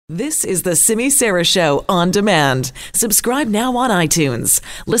This is the Simi Sara Show on demand. Subscribe now on iTunes.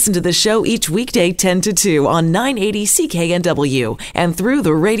 Listen to the show each weekday 10 to 2 on 980 CKNW and through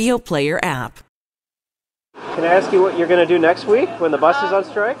the Radio Player app. Can I ask you what you're going to do next week when the bus is on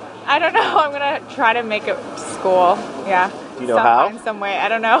strike? I don't know. I'm going to try to make it to school. Yeah. Do you know how? In some way. I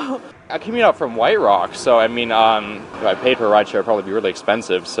don't know. I commute out from White Rock, so I mean, if I paid for a rideshare, it'd probably be really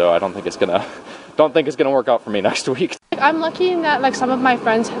expensive. So I don't think it's gonna work out for me next week. I'm lucky in that some of my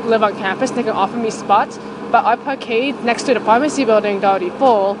friends live on campus. They can offer me spots, but our parkade next to the pharmacy building is already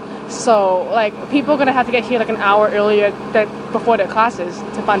full. So people are gonna have to get here an hour earlier before their classes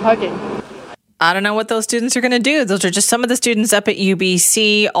to find parking. I don't know what those students are going to do. Those are just some of the students up at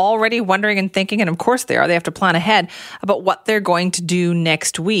UBC already wondering and thinking, and of course they are. They have to plan ahead about what they're going to do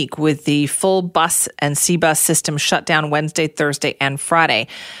next week with the full bus and C-bus system shut down Wednesday, Thursday, and Friday.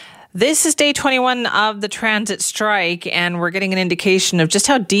 This is day 21 of the transit strike, and we're getting an indication of just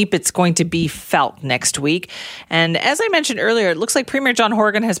how deep it's going to be felt next week. And as I mentioned earlier, it looks like Premier John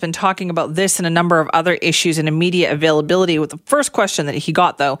Horgan has been talking about this and a number of other issues and immediate availability. With the first question that he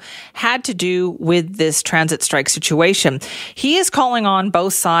got, though, had to do with this transit strike situation. He is calling on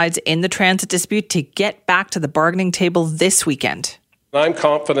both sides in the transit dispute to get back to the bargaining table this weekend. I'm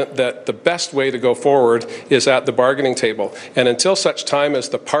confident that the best way to go forward is at the bargaining table. And until such time as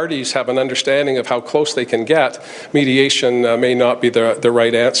the parties have an understanding of how close they can get, mediation may not be the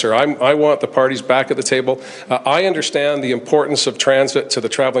right answer. I want the parties back at the table. I understand the importance of transit to the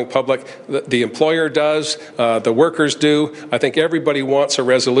traveling public. The employer does, the workers do. I think everybody wants a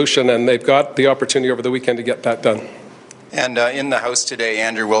resolution, and they've got the opportunity over the weekend to get that done. And in the House today,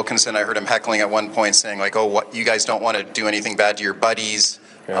 Andrew Wilkinson, I heard him heckling at one point saying, what, you guys don't want to do anything bad to your buddies.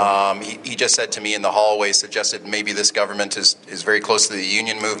 Yeah. He just said to me in the hallway, suggested maybe this government is very close to the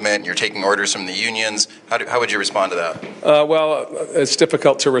union movement and you're taking orders from the unions. How would you respond to that? Well, it's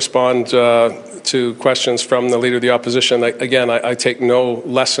difficult to respond to questions from the Leader of the Opposition. I take no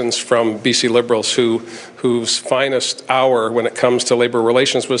lessons from BC Liberals whose finest hour when it comes to labour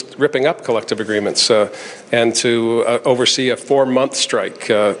relations was ripping up collective agreements and to oversee a 4-month strike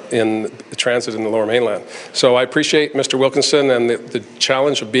in transit in the Lower Mainland. So I appreciate Mr. Wilkinson and the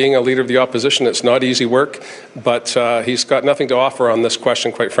challenge of being a Leader of the Opposition. It's not easy work, but he's got nothing to offer on this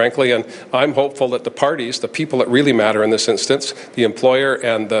question, quite frankly, and I'm hopeful that the parties, the people that really matter in this instance, the employer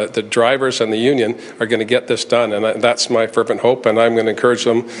and the drivers and the union, are going to get this done, and that's my fervent hope, and I'm going to encourage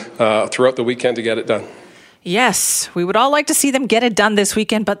them throughout the weekend to get it done. Yes, we would all like to see them get it done this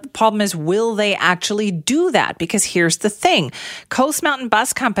weekend, but the problem is, will they actually do that? Because here's the thing. Coast Mountain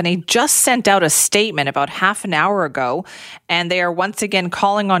Bus Company just sent out a statement about half an hour ago, and they are once again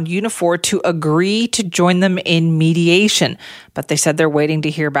calling on Unifor to agree to join them in mediation. But they said they're waiting to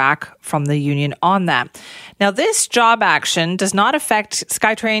hear back from the union on that. Now, this job action does not affect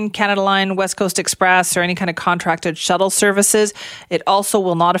SkyTrain, Canada Line, West Coast Express, or any kind of contracted shuttle services. It also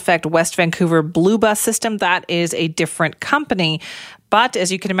will not affect West Vancouver Blue Bus System. That is a different company. But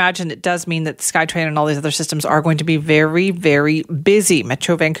as you can imagine, it does mean that SkyTrain and all these other systems are going to be very, very busy.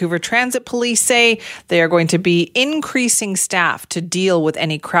 Metro Vancouver Transit Police say they are going to be increasing staff to deal with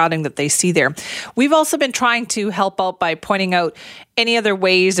any crowding that they see there. We've also been trying to help out by pointing out any other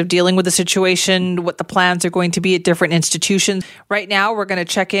ways of dealing with the situation, what the plans are going to be at different institutions. Right now, we're going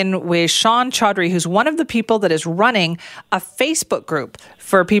to check in with Sean Chaudhry, who's one of the people that is running a Facebook group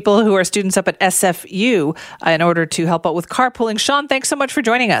for people who are students up at SFU in order to help out with carpooling. Sean, thanks so much for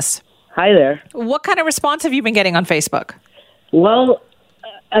joining us. Hi there. What kind of response have you been getting on Facebook? Well,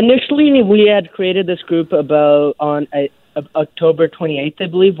 initially we had created this group on October 28th, I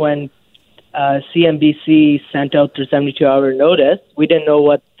believe, when CMBC sent out their 72-hour notice. We didn't know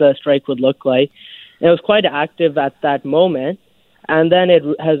what the strike would look like. And it was quite active at that moment. And then it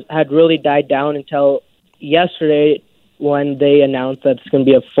had really died down until yesterday when they announced that it's going to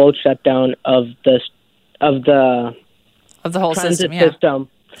be a full shutdown of the whole transit system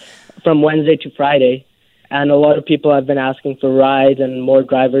from Wednesday to Friday. And a lot of people have been asking for rides, and more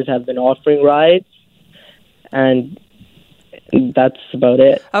drivers have been offering rides. And that's about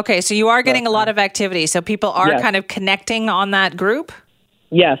it. Okay, so you are getting a lot of activity. So people are kind of connecting on that group?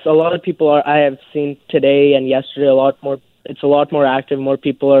 Yes, a lot of people are. I have seen today and yesterday it's a lot more active. More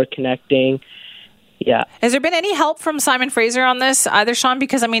people are connecting. Yeah. Has there been any help from Simon Fraser on this either, Sean?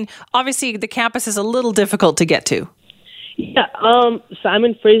 Because, obviously the campus is a little difficult to get to. Yeah,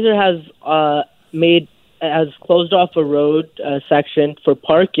 Simon Fraser has closed off a road section for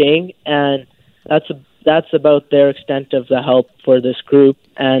parking, and that's about their extent of the help for this group.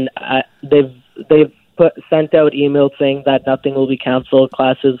 And they've sent out emails saying that nothing will be canceled,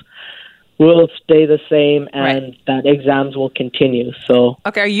 classes will stay the same and that exams will continue. So,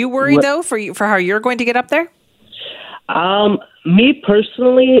 okay, are you worried though for how you're going to get up there? Me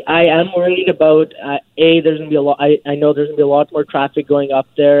personally, I am worried about A, there's gonna be a lot. I know there's gonna be a lot more traffic going up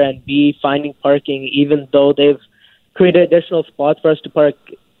there, and B, finding parking. Even though they've created additional spots for us to park,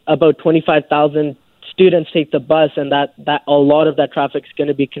 about 25,000 students take the bus, and that a lot of that traffic is going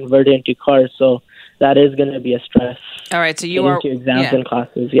to be converted into cars. So that is going to be a stress. All right, so you are exams and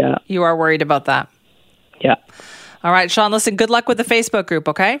classes. Yeah, you are worried about that. Yeah. All right, Sean. Listen, good luck with the Facebook group.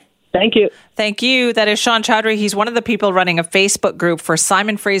 Okay. Thank you. Thank you. That is Sean Chowdhury. He's one of the people running a Facebook group for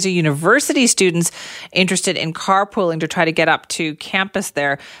Simon Fraser University students interested in carpooling to try to get up to campus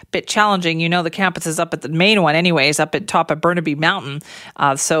there. Bit challenging. You know, the campus is up at the main one anyways, up at top of Burnaby Mountain.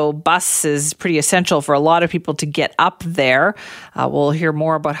 So bus is pretty essential for a lot of people to get up there. We'll hear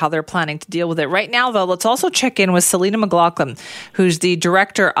more about how they're planning to deal with it. Right now, though, let's also check in with Selena McLaughlin, who's the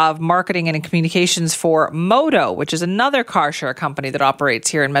Director of Marketing and Communications for Modo, which is another car share company that operates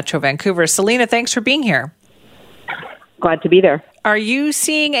here in Metro Vancouver. Selena, thanks for being here. Glad to be there. Are you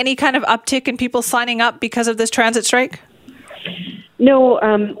seeing any kind of uptick in people signing up because of this transit strike? No,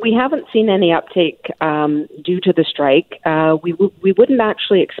 we haven't seen any uptake due to the strike. We wouldn't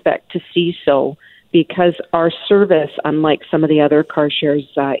actually expect to see so because our service, unlike some of the other car shares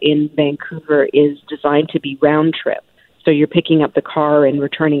in Vancouver, is designed to be round trip. So you're picking up the car and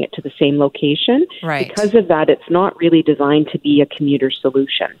returning it to the same location. Right. Because of that, it's not really designed to be a commuter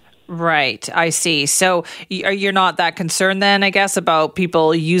solution. Right. I see. So you're not that concerned then, I guess, about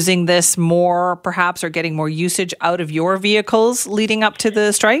people using this more perhaps or getting more usage out of your vehicles leading up to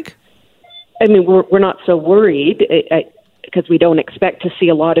the strike? I mean, we're not so worried because we don't expect to see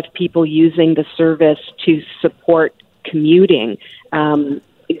a lot of people using the service to support commuting.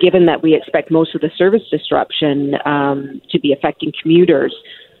 Given that we expect most of the service disruption to be affecting commuters,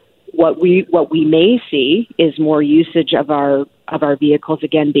 what we may see is more usage of our vehicles,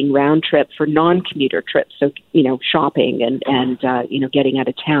 again, being round trip for non-commuter trips. So, shopping and getting out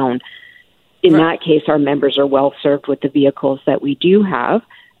of town. In that case, our members are well served with the vehicles that we do have.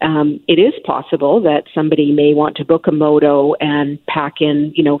 It is possible that somebody may want to book a moto and pack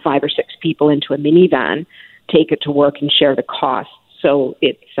in, 5 or 6 people into a minivan, take it to work and share the costs. So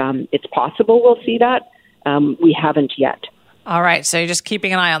it's possible we'll see that. We haven't yet. All right. So you're just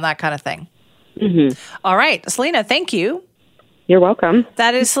keeping an eye on that kind of thing. Mm-hmm. All right. Selena, thank you. You're welcome.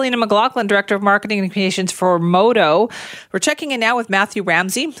 That is Selena McLaughlin, Director of Marketing and Communications for Modo. We're checking in now with Matthew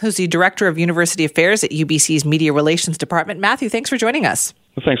Ramsey, who's the Director of University Affairs at UBC's Media Relations Department. Matthew, thanks for joining us.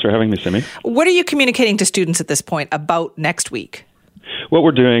 Well, thanks for having me, Simi. What are you communicating to students at this point about next week? What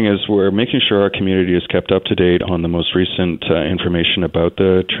we're doing is we're making sure our community is kept up to date on the most recent information about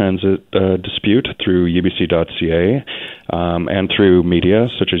the transit dispute through ubc.ca and through media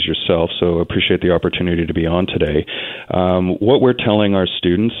such as yourself, so appreciate the opportunity to be on today. What we're telling our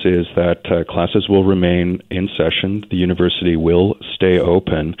students is that classes will remain in session, the university will stay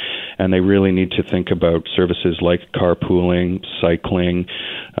open, and they really need to think about services like carpooling, cycling,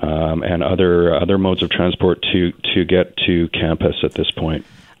 and other modes of transport to get to campus at this point.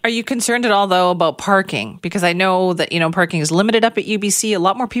 Are you concerned at all, though, about parking? Because I know that, parking is limited up at UBC. A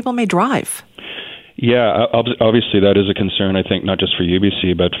lot more people may drive. Yeah, obviously that is a concern, I think, not just for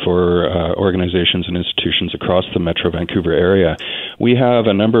UBC, but for organizations and institutions across the Metro Vancouver area. We have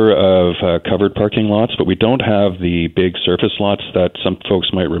a number of covered parking lots, but we don't have the big surface lots that some folks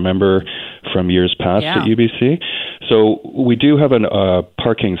might remember from years past at UBC. So we do have a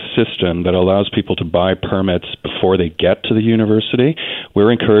parking system that allows people to buy permits before they get to the university.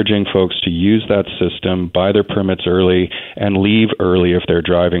 We're encouraging folks to use that system, buy their permits early, and leave early if they're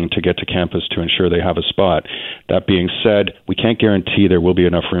driving to get to campus to ensure they have a spot. That being said, we can't guarantee there will be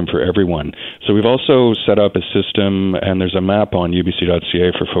enough room for everyone. So we've also set up a system, and there's a map on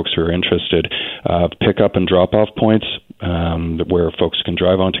ubc.ca for folks who are interested, pick up and drop off points where folks can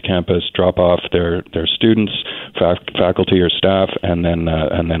drive onto campus, drop off their students, faculty or staff, and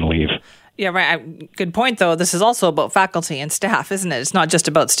then leave. Yeah, right. Good point, though. This is also about faculty and staff, isn't it? It's not just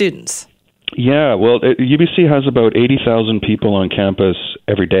about students. Yeah, well, UBC has about 80,000 people on campus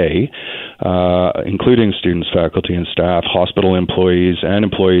every day, including students, faculty, and staff, hospital employees, and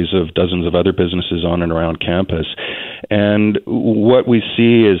employees of dozens of other businesses on and around campus. And what we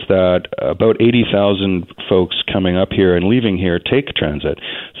see is that about 80,000 folks coming up here and leaving here take transit.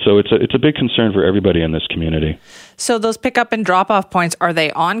 So it's a big concern for everybody in this community. So those pick-up and drop-off points, are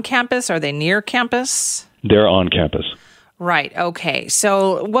they on campus? Are they near campus? They're on campus. Right. Okay.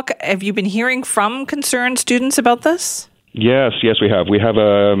 So what have you been hearing from concerned students about this? Yes, we have. We have,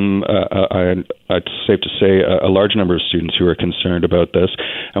 it's safe to say, a large number of students who are concerned about this,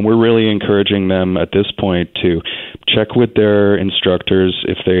 and we're really encouraging them at this point to check with their instructors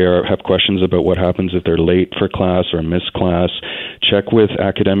if they have questions about what happens if they're late for class or miss class. Check with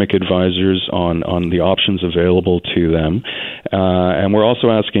academic advisors on the options available to them. And we're also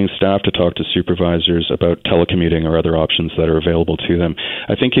asking staff to talk to supervisors about telecommuting or other options that are available to them.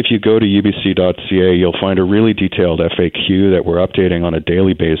 I think if you go to ubc.ca, you'll find a really detailed FAQ that we're updating on a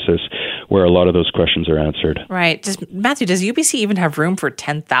daily basis where a lot of those questions are answered. Right. Matthew, does UBC even have room for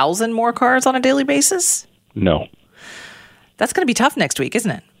 10,000 more cars on a daily basis? No. That's going to be tough next week,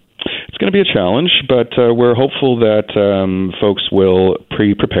 isn't it? It's going to be a challenge, but we're hopeful that folks will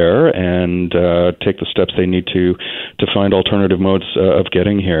prepare and take the steps they need to find alternative modes of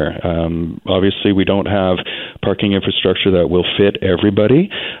getting here. Obviously, we don't have parking infrastructure that will fit everybody.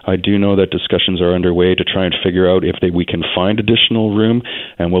 I do know that discussions are underway to try and figure out if we can find additional room,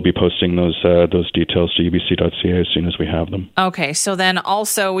 and we'll be posting those details to ubc.ca as soon as we have them. Okay, so then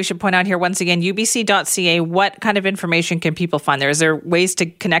also we should point out here once again, ubc.ca, what kind of information can people find there? Is there ways to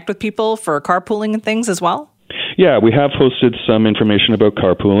connect with people for carpooling and things as well? Yeah, we have posted some information about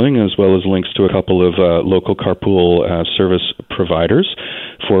carpooling as well as links to a couple of local carpool service providers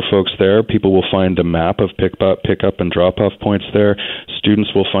for folks there. People will find the map of pickup and drop-off points there.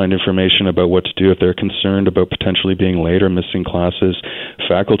 Students will find information about what to do if they're concerned about potentially being late or missing classes.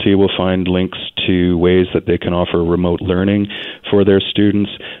 Faculty will find links to ways that they can offer remote learning for their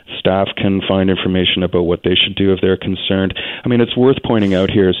students. Staff can find information about what they should do if they're concerned. I mean, it's worth pointing out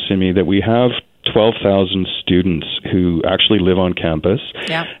here, Simi, that we have 12,000 students who actually live on campus.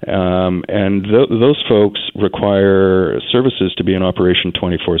 Yeah. And those folks require services to be in operation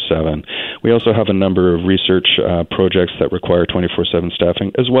 24/7. We also have a number of research projects that require 24/7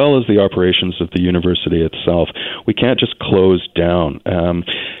 staffing, as well as the operations of the university itself. We can't just close down.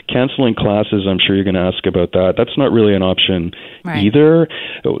 Canceling classes, I'm sure you're going to ask about that. That's not really an option either.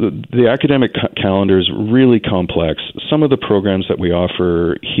 The academic calendar is really complex. Some of the programs that we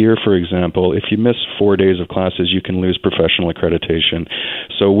offer here, for example, if you miss 4 days of classes, you can lose professional accreditation.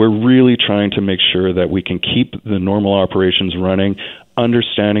 So we're really trying to make sure that we can keep the normal operations running,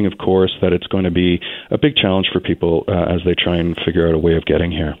 understanding, of course, that it's going to be a big challenge for people as they try and figure out a way of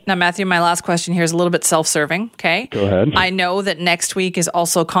getting here. Now, Matthew, my last question here is a little bit self-serving, okay? Go ahead. I know that next week is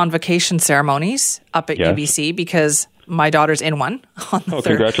also convocation ceremonies up at UBC because my daughter's in one on the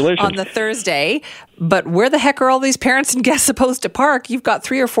congratulations. On the Thursday. But where the heck are all these parents and guests supposed to park? You've got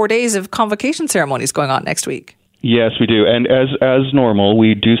 3 or 4 days of convocation ceremonies going on next week. Yes, we do. And as normal,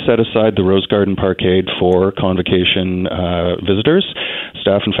 we do set aside the Rose Garden Parkade for convocation visitors.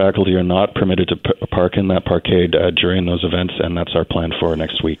 Staff and faculty are not permitted to park in that parkade during those events, and that's our plan for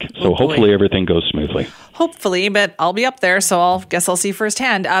next week. So hopefully everything goes smoothly. Hopefully, but I'll be up there, so I'll see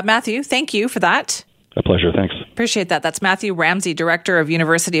firsthand. Matthew, thank you for that. A pleasure. Thanks. Appreciate that. That's Matthew Ramsey, Director of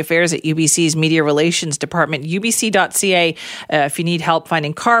University Affairs at UBC's Media Relations Department, ubc.ca. If you need help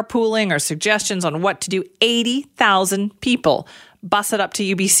finding carpooling or suggestions on what to do, 80,000 people bus it up to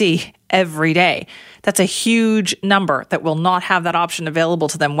UBC every day. That's a huge number that will not have that option available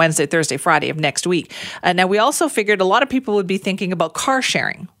to them Wednesday, Thursday, Friday of next week. Now, we also figured a lot of people would be thinking about car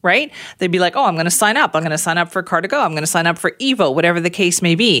sharing, right? They'd be like, I'm going to sign up. I'm going to sign up for Car2Go. I'm going to sign up for Evo, whatever the case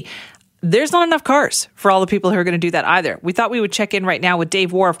may be. There's not enough cars for all the people who are going to do that either. We thought we would check in right now with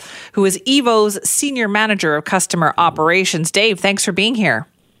Dave Wharf, who is Evo's Senior Manager of Customer Operations. Dave, thanks for being here.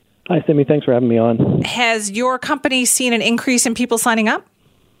 Hi, Simi. Thanks for having me on. Has your company seen an increase in people signing up?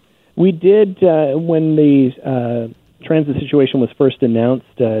 We did when the transit situation was first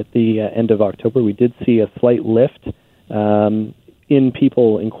announced at the end of October. We did see a slight lift in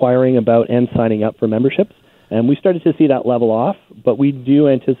people inquiring about and signing up for memberships. And we started to see that level off, but we do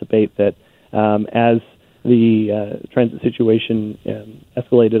anticipate that as the transit situation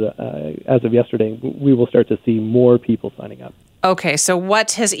escalated as of yesterday, we will start to see more people signing up. Okay, so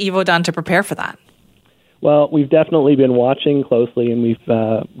what has Evo done to prepare for that? Well, we've definitely been watching closely, and we've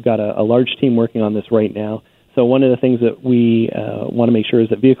got a large team working on this right now. So one of the things that we want to make sure is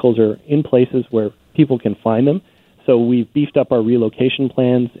that vehicles are in places where people can find them. So we've beefed up our relocation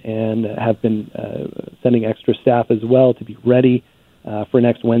plans and have been sending extra staff as well to be ready for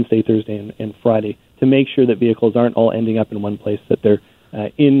next Wednesday, Thursday, and Friday to make sure that vehicles aren't all ending up in one place, that they're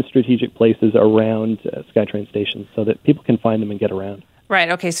in strategic places around SkyTrain stations so that people can find them and get around. Right.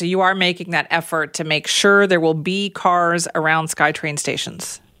 Okay. So you are making that effort to make sure there will be cars around SkyTrain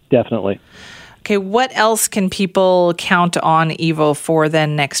stations. Definitely. Okay. What else can people count on Evo for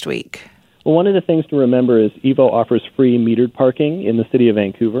then next week? Well, one of the things to remember is Evo offers free metered parking in the city of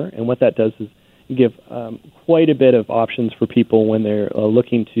Vancouver, and what that does is give quite a bit of options for people when they're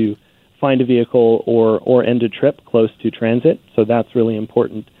looking to find a vehicle or end a trip close to transit. So that's really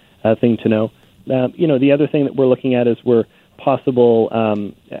important thing to know. The other thing that we're looking at is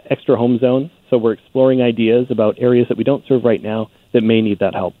possible extra home zones. So we're exploring ideas about areas that we don't serve right now that may need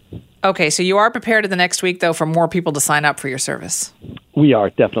that help. Okay, so you are prepared in the next week, though, for more people to sign up for your service? We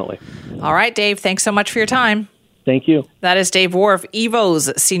are, definitely. All right, Dave, thanks so much for your time. Thank you. That is Dave Wharf,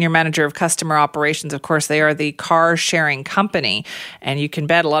 Evo's Senior Manager of Customer Operations. Of course, they are the car sharing company. And you can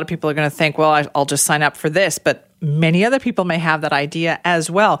bet a lot of people are going to think, well, I'll just sign up for this. But many other people may have that idea as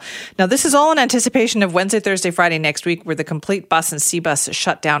well. Now, this is all in anticipation of Wednesday, Thursday, Friday next week, where the complete bus and C-bus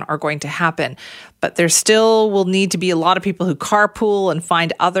shutdown are going to happen. But there still will need to be a lot of people who carpool and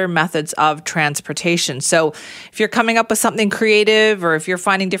find other methods of transportation. So if you're coming up with something creative or if you're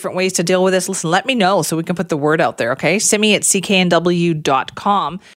finding different ways to deal with this, listen, let me know so we can put the word out there, okay? Send me at cknw.com.